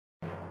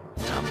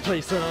Time to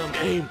play some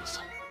games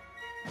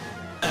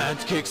and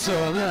kick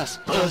some ass,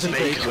 buzzing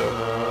bacon.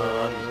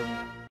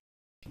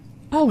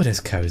 Oh, it is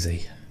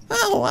cozy.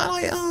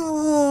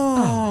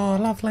 Oh,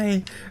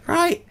 lovely.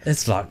 Right.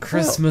 It's like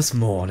Christmas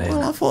morning.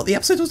 Well, I thought the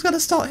episode was going to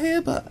start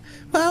here, but,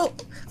 well,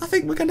 I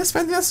think we're going to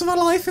spend the rest of our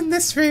life in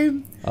this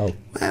room. Oh.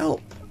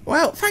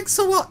 Well, thanks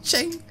for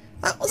watching.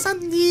 That was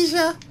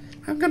Amnesia.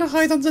 I'm going to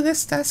hide under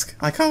this desk.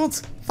 I can't.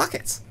 Fuck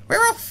it. We're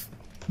off.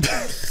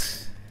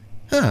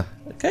 Huh.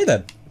 Okay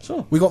then.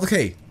 Sure. We got the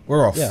key.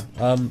 We're off. Yeah.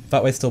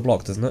 That way's still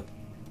blocked, isn't it?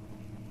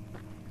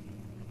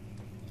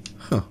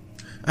 Huh.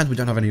 And we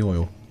don't have any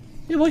oil.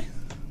 Yeah, boy.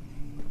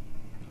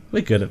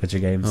 We're good at video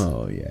games.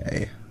 Oh,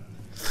 yay.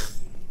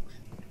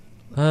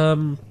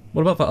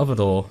 What about that other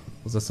door?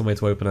 Was there some way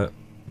to open it?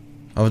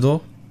 Other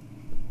door?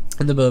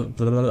 In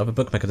the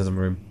book mechanism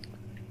room.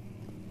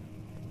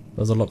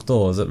 There's a locked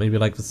door. Is it maybe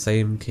like the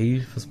same key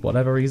for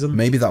whatever reason?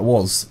 Maybe that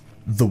was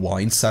the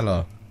wine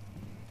cellar.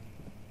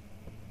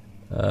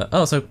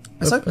 Oh, so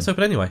it's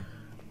open anyway.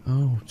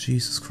 Oh,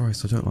 Jesus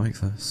Christ, I don't like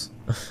this.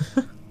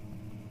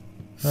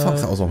 Fuck,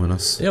 that was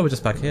ominous. Yeah, we're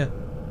just back here.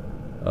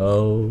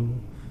 Oh.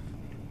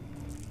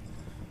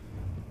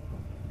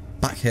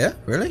 Back here?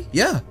 Really?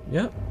 Yeah.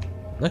 Yeah.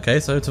 Okay,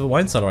 so to the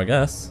wine cellar, I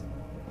guess.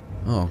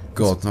 Oh,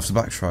 God, I have to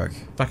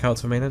backtrack. Back out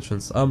to the main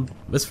entrance.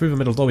 It's through the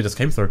middle door we just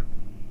came through.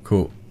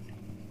 Cool.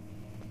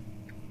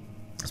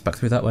 It's back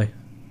through that way.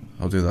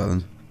 I'll do that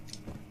then.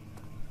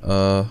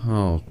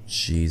 Oh,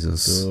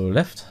 Jesus. Go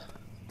left.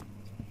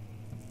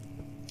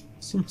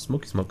 Some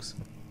smoky smokes.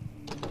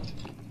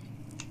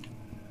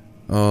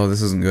 Oh,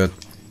 this isn't good.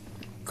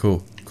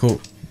 Cool.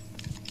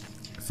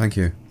 Thank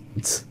you.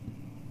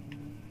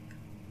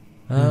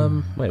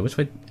 Wait, which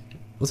way?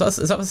 Is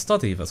that the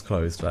study that's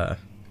closed there?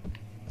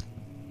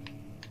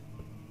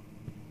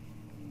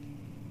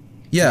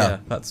 Yeah.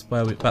 That's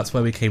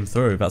where we came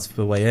through. That's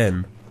the way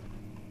in.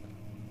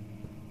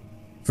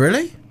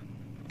 Really?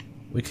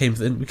 We came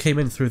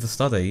in through the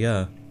study.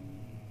 Yeah.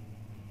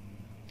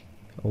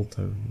 Old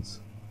tones.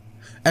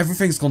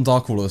 Everything's gone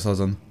dark all of a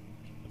sudden.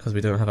 Because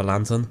we don't have a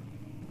lantern.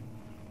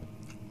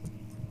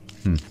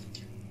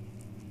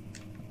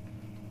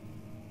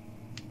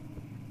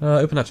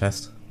 Open that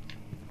chest.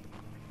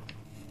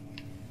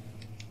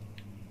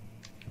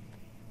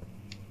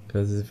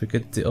 Because if we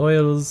get the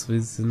oils,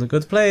 we're in a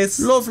good place.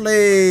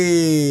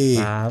 Lovely!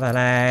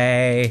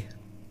 Vale.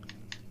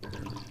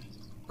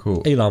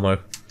 Cool. Elamo.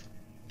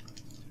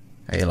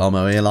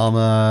 Elamo.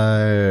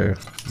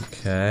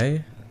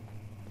 Okay.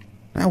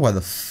 Now where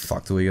the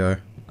fuck do we go?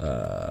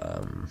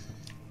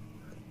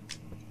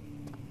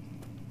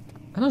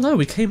 I don't know,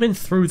 we came in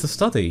through the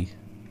study.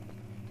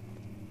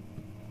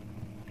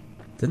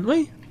 Didn't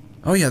we?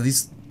 Oh yeah,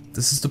 this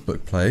is the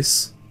book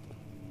place.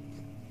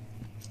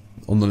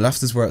 On the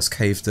left is where it's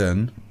caved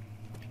in.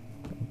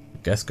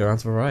 Guess go around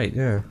to the right,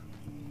 yeah.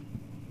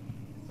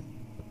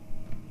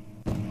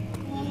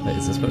 Wait,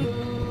 is this book?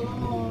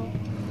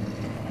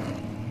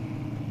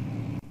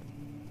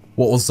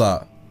 What was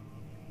that?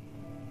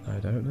 I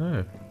don't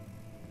know.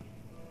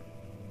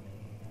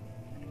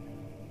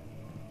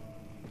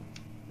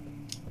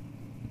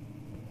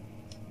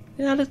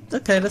 Yeah,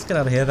 let's get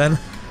out of here then.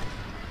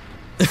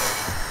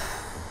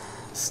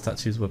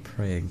 Statues were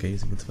praying,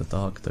 gazing into the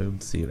dark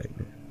domed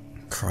ceiling.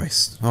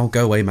 Christ. Oh,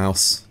 go away,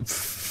 mouse.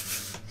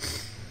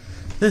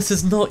 This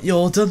is not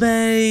your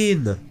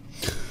domain!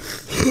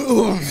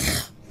 Ooh,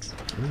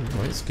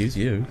 right, excuse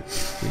you.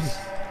 Jeez.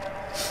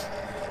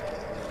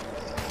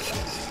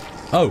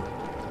 Oh!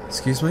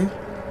 Excuse me?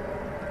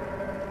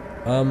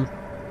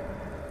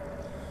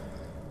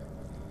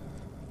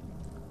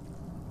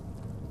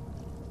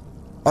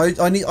 I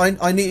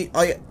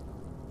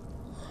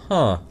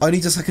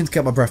need a second to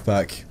get my breath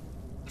back.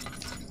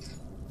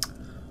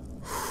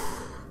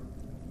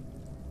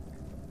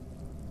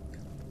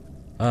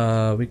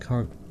 We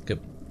can't get...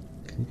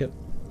 Can you get...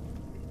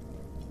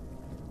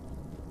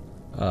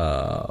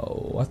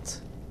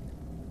 what?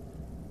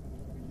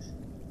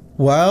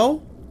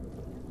 Well?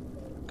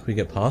 Can we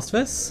get past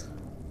this?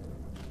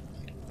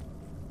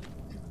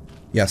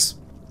 Yes.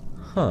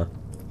 Huh.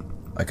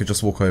 I could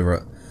just walk over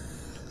it.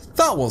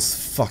 That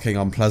was fucking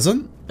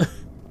unpleasant.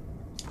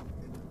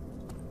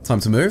 Time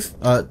to move.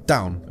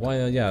 Down.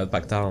 Why, yeah,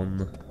 back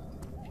down.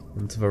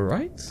 And to the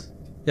right?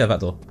 Yeah, that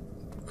door.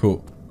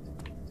 Cool.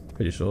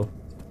 Pretty sure.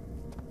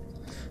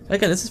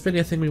 Again, is this really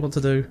a thing we want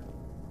to do?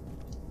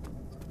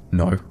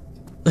 No.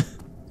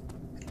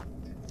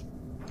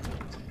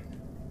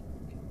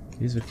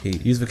 Use the key.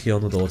 Use the key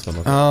on the door to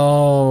unlock it.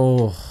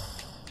 Oh.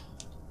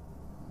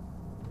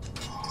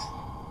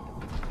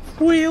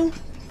 Wheel!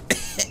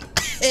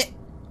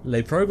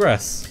 Lay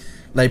progress.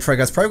 Lay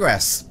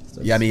progress.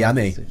 Yummy,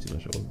 yummy. Safety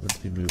measure meant to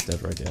be moved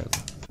ever again.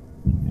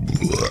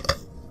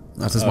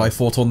 That is my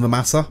thought on the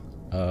matter.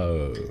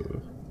 Oh.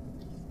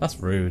 That's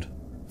rude.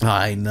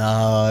 I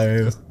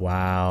know.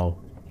 Wow.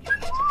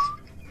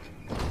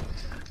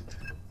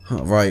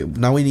 Right,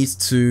 now we need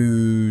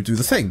to do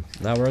the thing.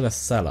 Now we're in a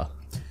cellar.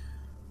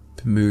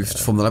 Moved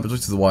from the laboratory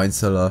to the wine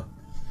cellar.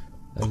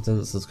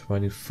 Evidence is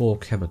combining 4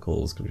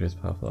 chemicals can produce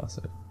powerful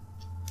acid.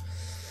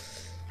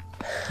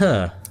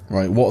 Huh.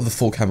 Right, what are the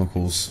 4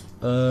 chemicals?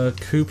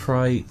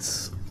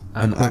 Cuprite,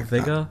 Aqua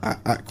Vigor,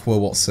 Aqua,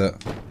 what's it?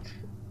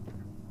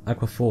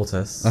 Aqua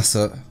Fortis, That's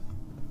it.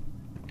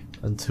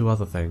 and 2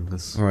 other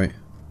things. Right.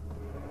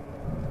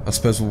 I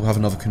suppose we'll have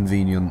another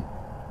convenient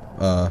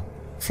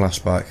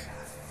flashback.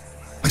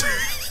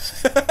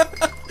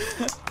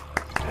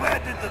 Where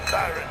did the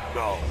Baron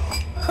go?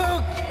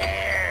 Who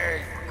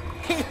cares?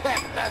 He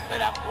left us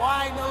enough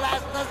wine to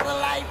last us a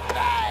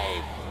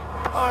lifetime.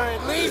 Or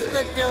at least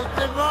until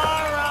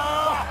tomorrow.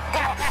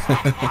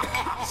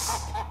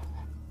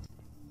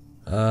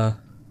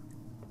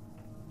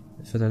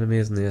 If an enemy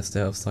is near, stay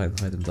out of sight and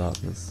hide in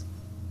darkness.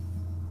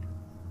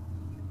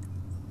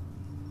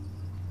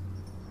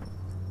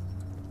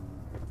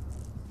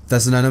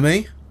 There's an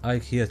enemy?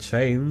 IKEA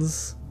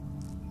chains.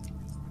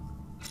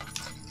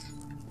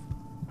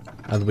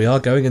 And we are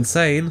going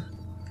insane.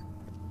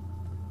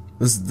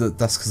 That's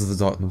because of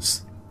the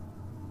darkness.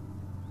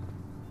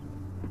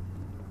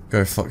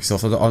 Go fuck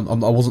yourself. I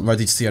wasn't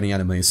ready to see any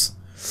enemies.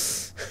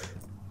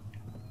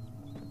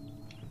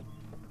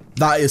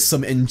 That is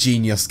some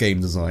ingenious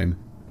game design.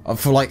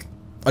 For like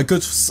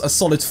a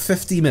solid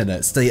 50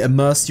 minutes, they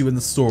immerse you in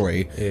the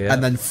story,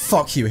 and then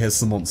fuck you, here's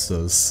some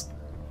monsters.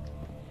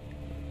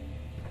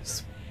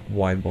 Just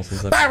wine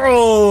bottles.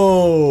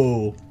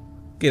 Barrel!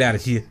 Get out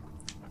of here.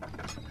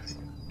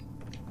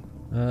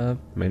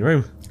 Main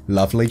room.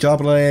 Lovely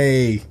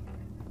jubbly.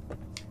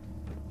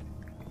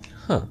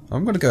 Huh.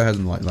 I'm gonna go ahead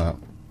and like that.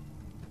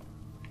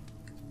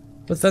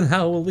 But then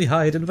how will we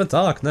hide in the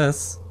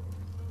darkness?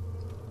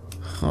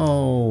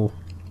 Oh.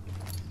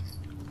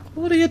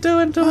 What are you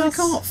doing to us?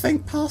 I can't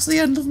think past the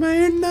end of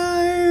my own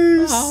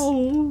nose.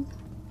 Oh.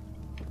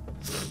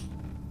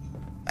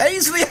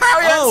 Ainsley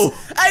Harriott! Oh.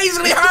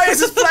 Ainsley Harriott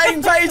is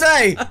playing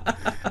Payday!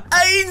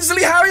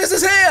 Ainsley Harriott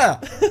is here!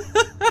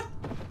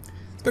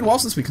 It's been a while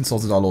since we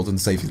consulted our Lord and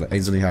Saviour,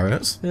 Ainsley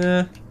Harriott.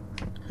 Yeah.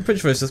 I'm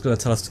pretty sure he's just going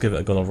to tell us to give it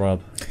a good old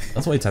rub.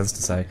 That's what he tends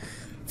to say.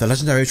 The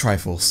legendary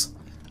Triforce.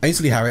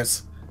 Ainsley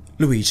Harriott,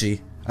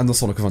 Luigi, and the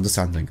Sonic of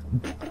Understanding.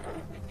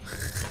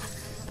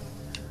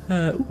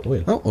 Ooh,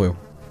 oil. Oh, oil.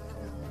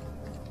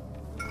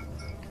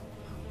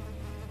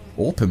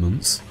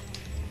 Orpiment?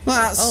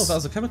 That's... Oh, that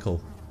was a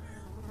chemical.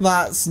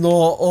 That's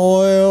not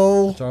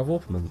oil. Jar of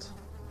orpiment.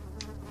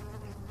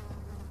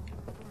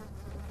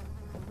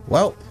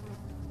 Well,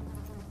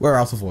 we're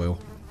out of oil.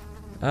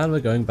 And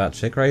we're going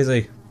batshit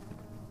crazy.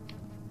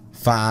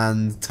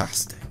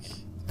 Fantastic.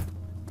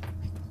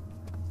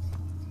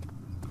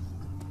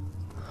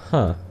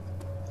 Huh.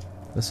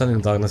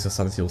 Descending darkness, your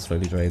sanity will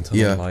slowly drain.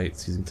 Turn on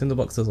lights using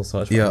tinderboxes or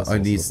search for other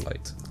sources of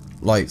light.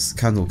 Lights.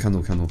 Candle.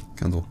 Candle. Candle.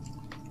 Candle.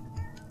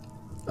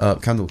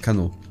 Candle.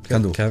 Candle.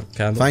 Candle.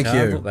 Thank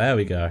you. There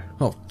we go.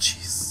 Oh,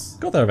 jeez.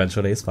 Got there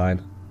eventually, it's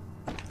fine.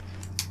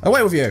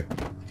 Away with you!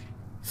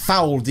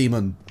 Foul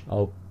demon.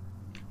 Oh.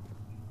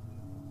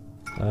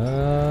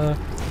 Can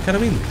I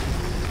mean?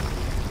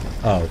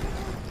 Oh.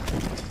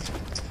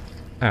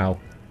 Ow.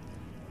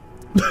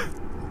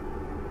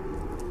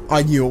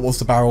 I knew it was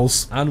the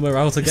barrels. And we're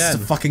out again. It's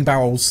the fucking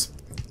barrels.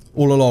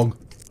 All along.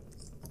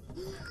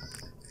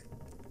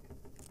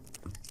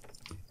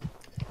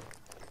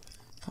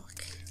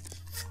 Fuck.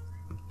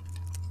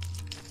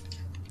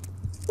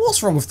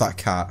 What's wrong with that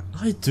cat?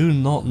 I do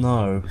not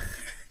know.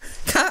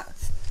 Cat?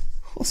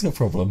 What's your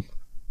problem?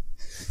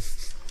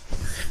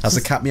 That's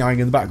a cat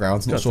meowing in the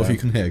background. Not sure if you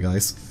can hear,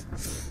 guys.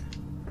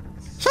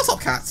 Shut up,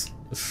 cat!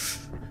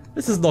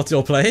 This is not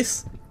your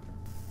place.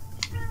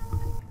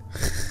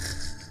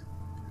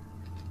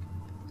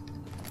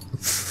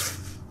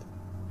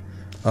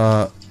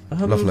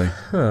 Lovely.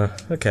 Huh,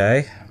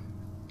 okay.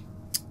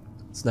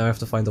 So now I have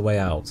to find a way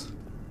out.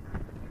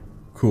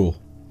 Cool.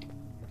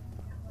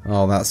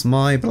 Oh, that's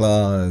my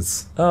blood.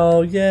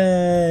 Oh,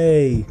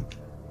 yay! It's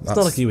That's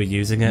not like you were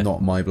using it.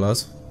 Not my blood.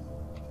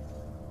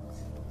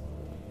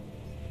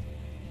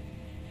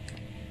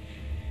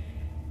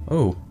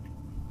 Oh,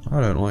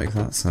 I don't like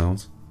that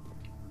sound.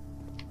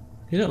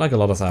 You don't like a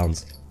lot of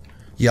sounds.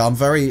 Yeah, I'm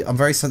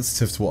very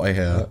sensitive to what I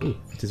hear. Ooh,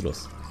 it is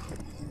lost.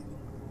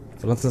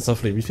 The lantern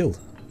softly refilled,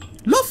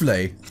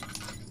 Lovely!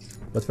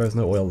 but there is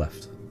no oil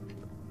left.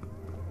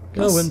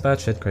 That's Going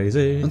batshit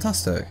crazy.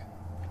 fantastic.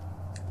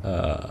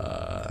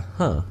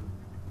 Huh.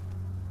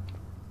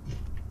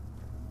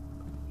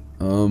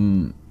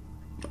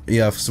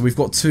 Yeah, so we've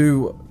got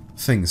 2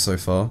 things so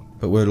far,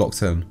 but we're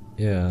locked in.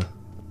 Yeah.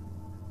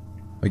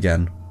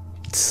 Again.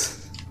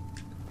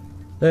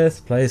 This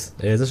place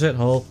is a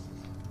shithole.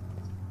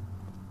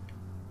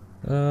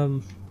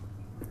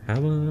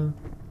 Hammer.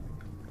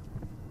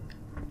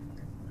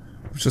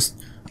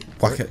 Just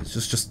whack it,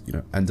 just you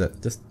know, end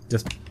it. Just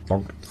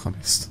bonk. I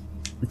missed.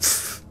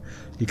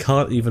 You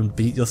can't even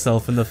beat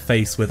yourself in the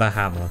face with a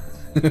hammer.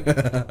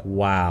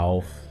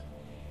 Wow.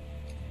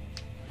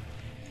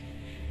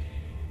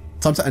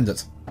 Time to end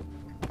it.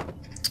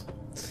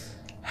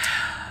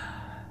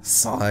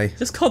 Sigh.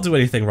 Just can't do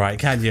anything right,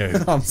 can you?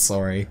 I'm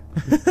sorry.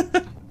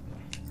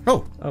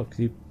 Oh. Oh,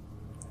 can you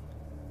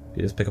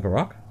just pick up a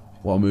rock?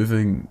 While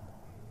moving...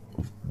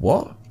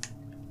 What?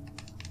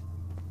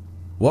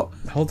 What?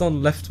 Hold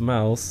on left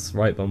mouse,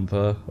 right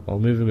bumper, while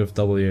moving with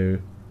W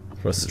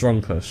for a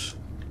strong push.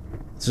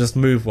 So just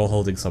move while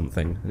holding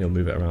something, and you'll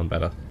move it around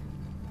better.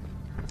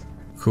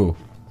 Cool.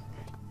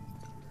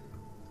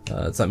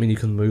 Does that mean you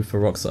can move for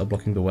rocks that are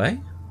blocking the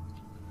way?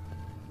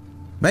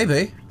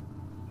 Maybe.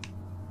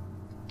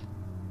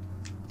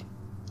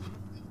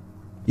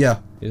 Yeah.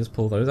 You just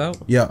pull those out?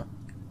 Yeah.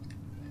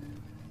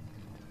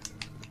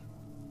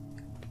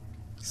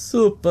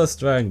 Super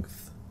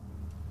strength.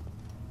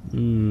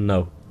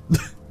 No.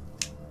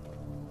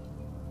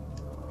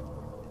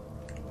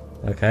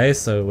 Okay,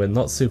 so we're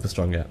not super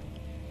strong yet.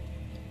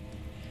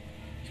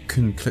 You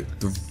can click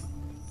the...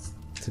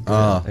 To do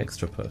an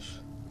extra push.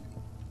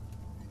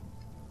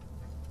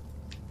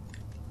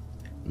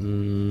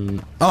 Oh,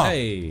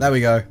 Hey! there we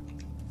go.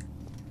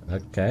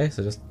 Okay,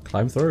 so just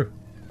climb through.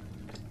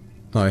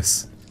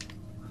 Nice.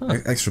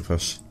 Extra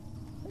push.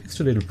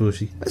 Extra little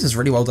pushy. This is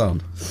really well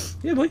done.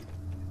 Yeah, boy.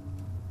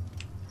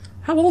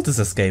 How old is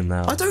this game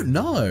now? I don't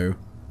know.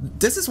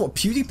 This is what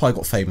PewDiePie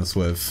got famous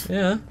with.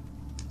 Yeah.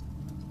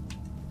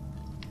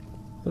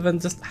 But then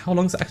just how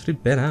long's it actually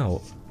been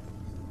out?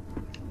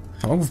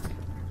 How long have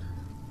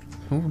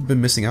we been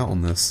missing out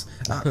on this?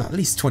 At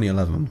least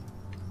 2011.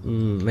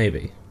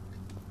 Maybe.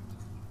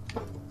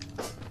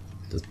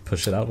 Just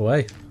push it out of the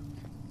way.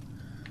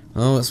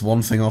 Oh, it's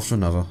one thing after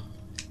another.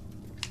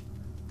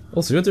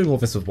 Also, you're doing all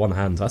this with one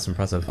hand. That's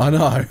impressive. I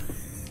know.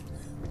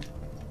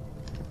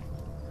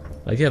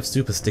 Like, you have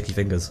super sticky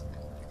fingers.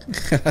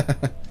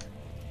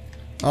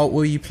 Oh,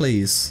 will you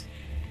please?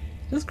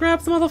 Just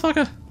grab the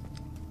motherfucker.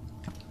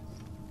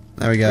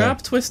 There we go.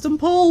 Grab, twist, and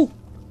pull.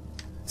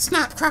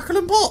 Snap, crackle,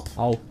 and pop.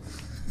 Oh.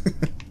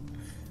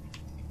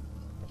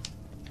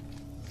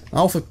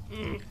 Oh, for...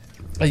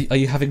 Are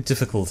you having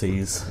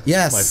difficulties?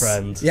 Yes. My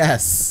friend.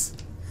 Yes.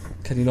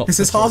 Can you not... This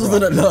is push harder it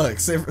than up? it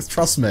looks.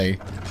 Trust me.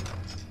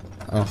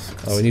 Oh,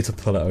 Oh, we need to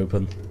pull it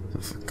open.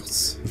 for God's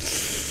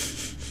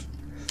sake.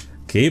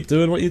 Keep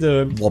doing what you're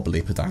doing.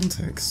 Wobbly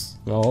pedantics.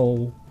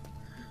 Oh.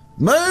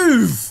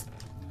 Move!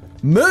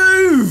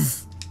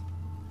 Move!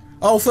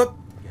 Oh, for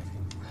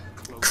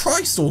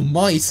Christ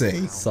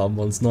almighty!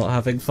 Someone's not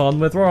having fun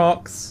with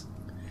rocks.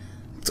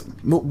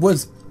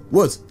 Wood!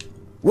 Wood!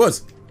 Wood!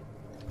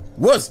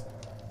 Wood!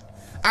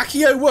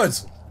 Accio wood!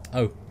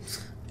 Oh.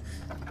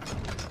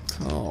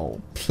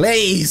 Oh,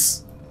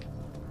 please!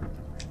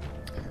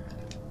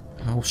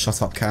 Oh,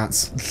 shut up,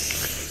 cats.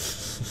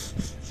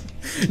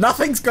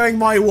 Nothing's going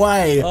my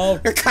way! Oh,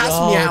 The cat's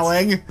God.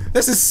 meowing!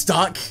 This is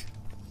stuck!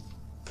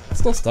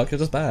 It's not stuck, you're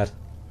just bad.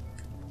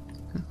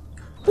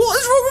 What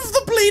is wrong with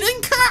the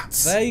bleeding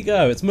cats? There you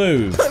go, it's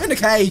moved. Put him in a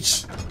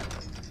cage!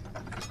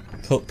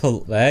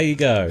 Pull. There you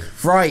go.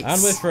 Right.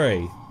 And we're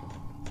free.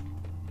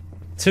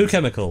 2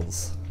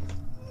 chemicals.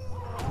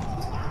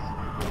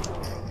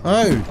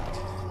 Oh.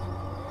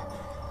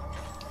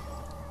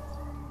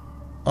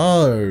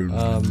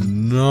 Oh,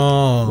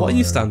 no. What are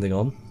you standing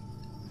on,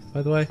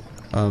 by the way?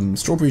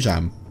 Strawberry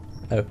jam.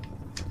 Oh.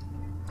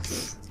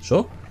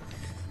 Sure.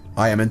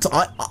 I am into.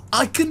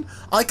 I can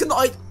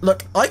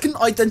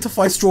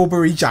identify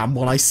strawberry jam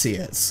when I see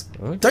it.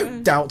 Okay.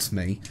 Don't doubt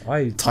me.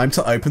 I... Time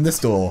to open this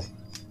door.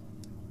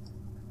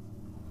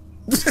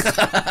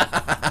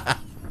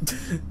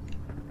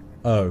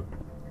 Oh.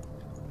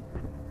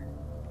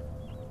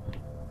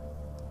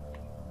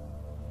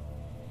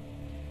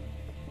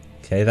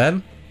 Okay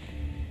then.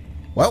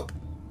 Well.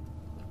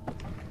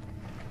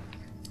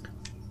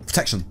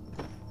 Protection.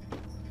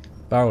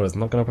 Barrel is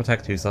not going to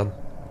protect you, son.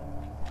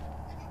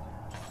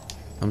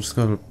 I'm just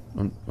gonna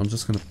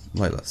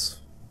like this.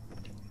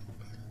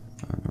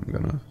 I'm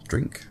gonna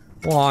drink.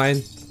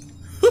 Wine.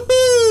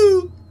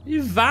 Woohoo!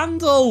 You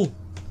vandal!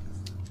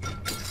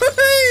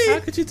 How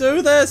could you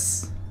do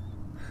this?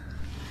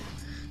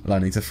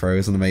 Learning to throw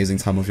is an amazing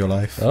time of your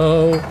life.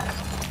 Oh.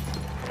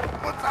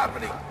 What's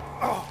happening?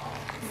 Oh,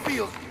 it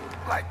feels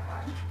like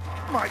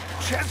my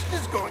chest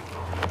is going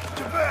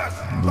to burst.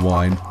 The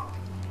wine.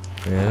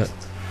 Yeah.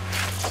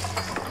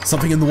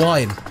 Something in the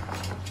wine.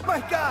 My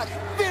God,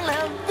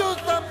 Wilhelm, do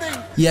something!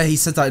 Yeah, he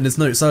said that in his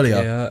notes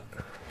earlier. Yeah.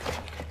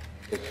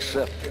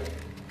 Except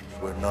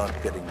we're not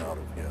getting out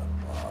of here.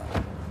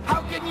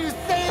 How can you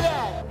say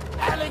that?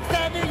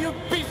 Alexander, you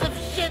piece of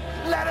shit!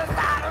 Let us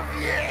out of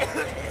here!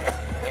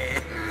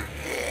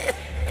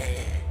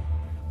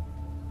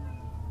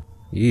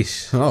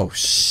 Yeesh. Oh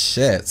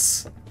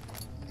shit.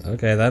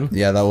 Okay then.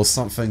 Yeah, there was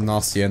something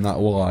nasty in that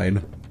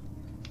wine.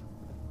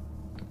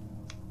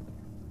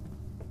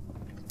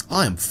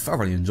 I am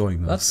thoroughly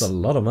enjoying this. That's a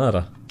lot of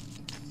murder.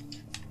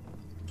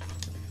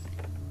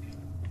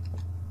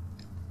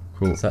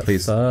 cool. Is that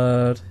Please.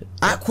 third?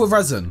 Aqua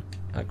resin.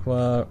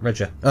 Aqua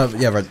Regia.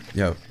 Yeah, red.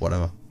 Yeah,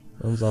 whatever.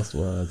 Those last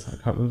words. I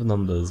can't remember the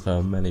numbers. There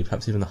are many,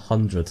 perhaps even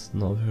 100.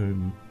 None of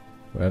whom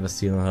were ever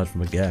seen or heard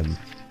from again.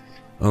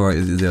 All right.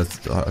 Yeah.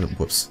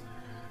 Whoops.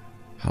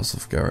 House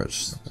of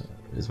Garage.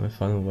 These are my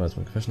final words.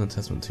 My confession and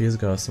testament. 2 years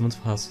ago, I was summoned to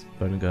House of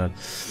Bone and Gird.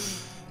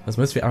 As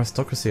most of the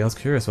aristocracy, I was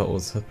curious what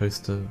was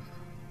supposed to.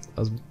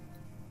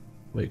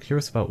 Wait,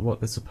 curious about what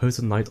the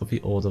supposed Knight of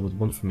the Order would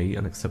want from me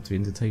and accept the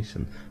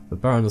invitation. The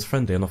Baron was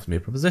friendly and offered me a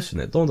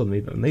proposition. It dawned on me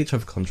that the nature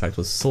of the contract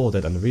was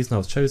sordid, and the reason I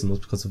was chosen was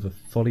because of the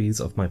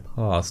follies of my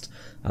past,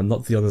 and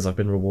not the honours I've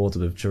been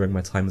rewarded with during my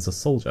time as a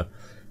soldier.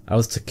 I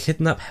was to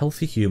kidnap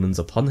healthy humans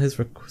upon his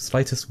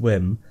slightest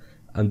whim,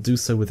 and do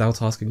so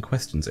without asking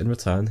questions. In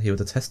return, he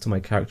would attest to my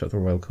character at the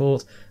royal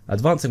court,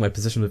 advancing my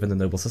position within the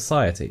noble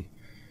society.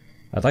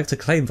 I'd like to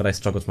claim that I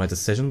struggled with my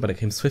decision, but it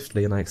came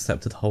swiftly and I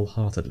accepted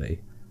wholeheartedly.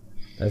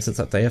 Ever since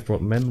that day, I've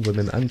brought men,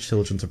 women, and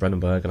children to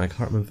Brennenburg, and I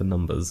can't remember the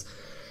numbers.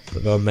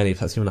 But there are many,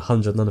 perhaps even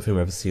 100, none of whom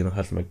I've ever seen or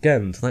heard from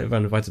again. Tonight,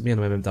 Van invited me and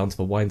my men down to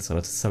the wine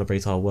cellar to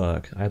celebrate our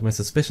work. I had my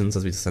suspicions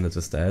as we descended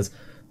the stairs,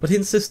 but he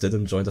insisted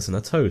and joined us in a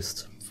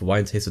toast. The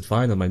wine tasted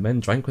fine, and my men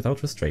drank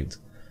without restraint.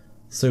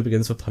 So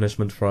begins the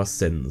punishment for our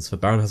sins. The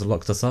Baron has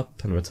locked us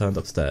up and returned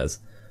upstairs.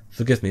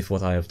 Forgive me for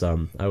what I have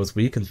done. I was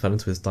weak and fell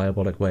into his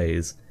diabolic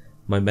ways.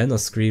 My men are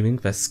screaming,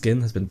 their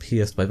skin has been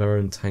pierced by their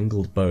own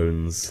tangled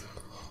bones.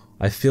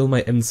 I feel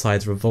my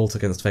insides revolt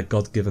against their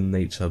God-given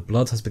nature.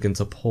 Blood has begun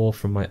to pour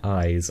from my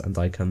eyes, and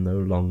I can no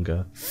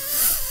longer.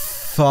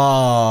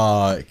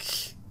 Fuck.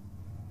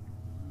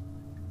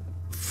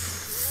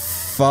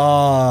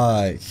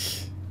 Fuck.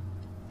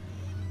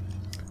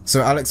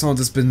 So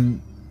Alexander's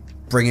been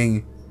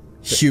bringing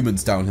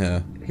humans down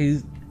here.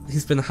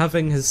 He's been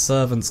having his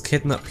servants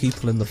kidnap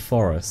people in the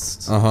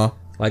forest. Uh-huh.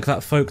 Like that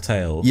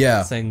folktale.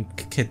 Yeah. Saying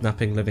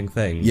kidnapping living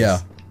things. Yeah.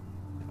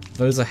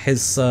 Those are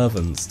his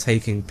servants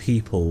taking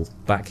people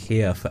back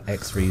here for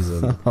X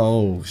reason.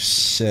 Oh,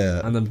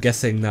 shit. And I'm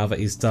guessing now that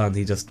he's done,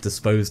 he just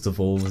disposed of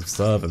all his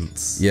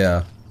servants.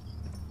 Yeah.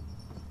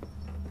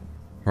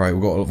 Right,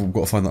 we've got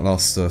to find that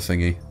last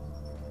thingy.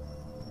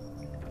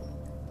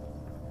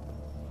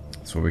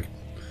 That's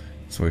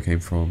where we came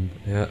from.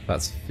 Yeah,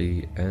 that's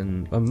the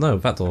end. No,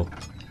 that door.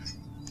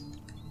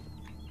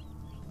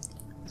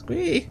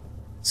 Squee!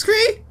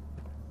 Scree!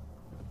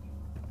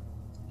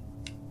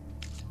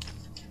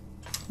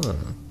 Huh.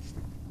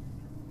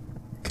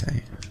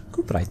 Okay.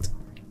 Good right.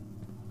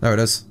 There it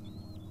is.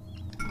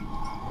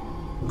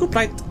 Good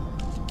right.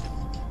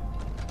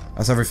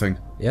 That's everything.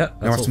 Yeah.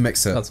 Now I have to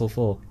mix it. That's all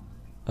four.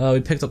 We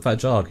picked up that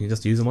jar. Can you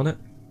just use them on it?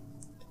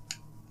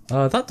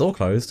 That door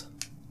closed.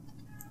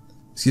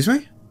 Excuse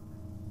me?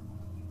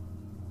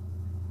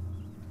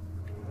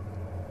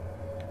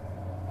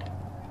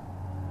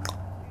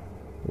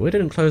 We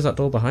didn't close that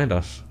door behind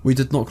us. We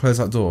did not close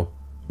that door.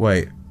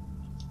 Wait.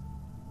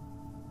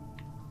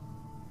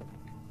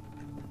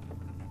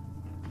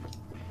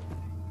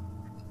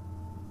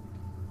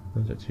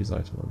 Object use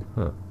item on.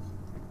 Huh.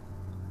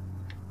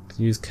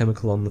 Can you use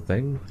chemical on the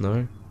thing?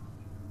 No.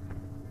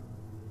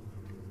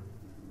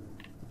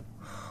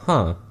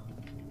 Huh.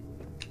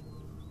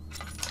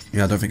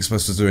 Yeah, I don't think it's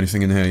supposed to do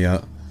anything in here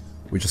yet.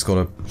 We just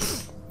gotta...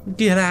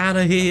 Get out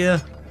of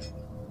here!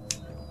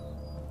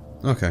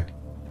 Okay.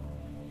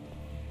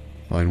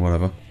 Fine,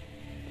 whatever.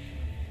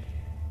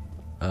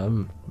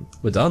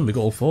 We're done. We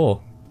got all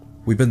four.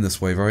 We've been this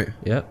way, right?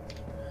 Yep.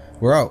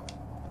 We're out.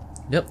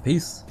 Yep.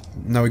 Peace.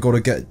 Now we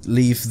gotta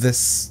leave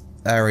this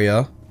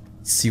area,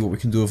 see what we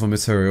can do with our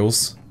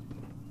materials.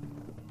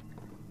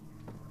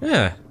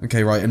 Yeah.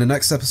 Okay, right, in the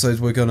next episode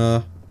we're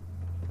gonna...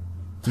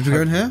 Did we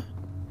go in here?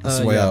 That's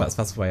the way yeah, out.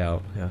 That's the way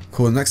out, yeah.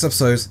 Cool, the next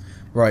episode...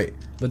 Right.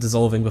 We're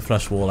dissolving the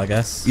flesh wall, I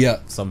guess.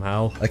 Yeah.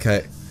 Somehow.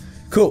 Okay.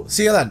 Cool,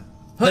 see you then.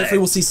 Hopefully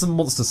we'll see some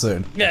monsters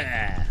soon.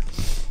 Yeah.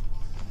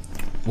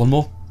 One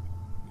more?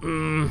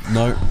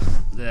 No.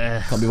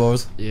 Can't be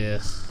bothered? Yeah.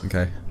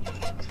 Okay.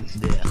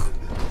 Yeah.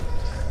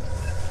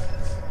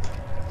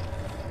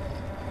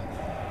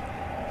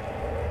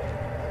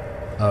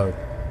 Oh.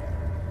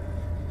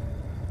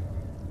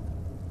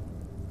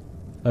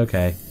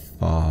 Okay.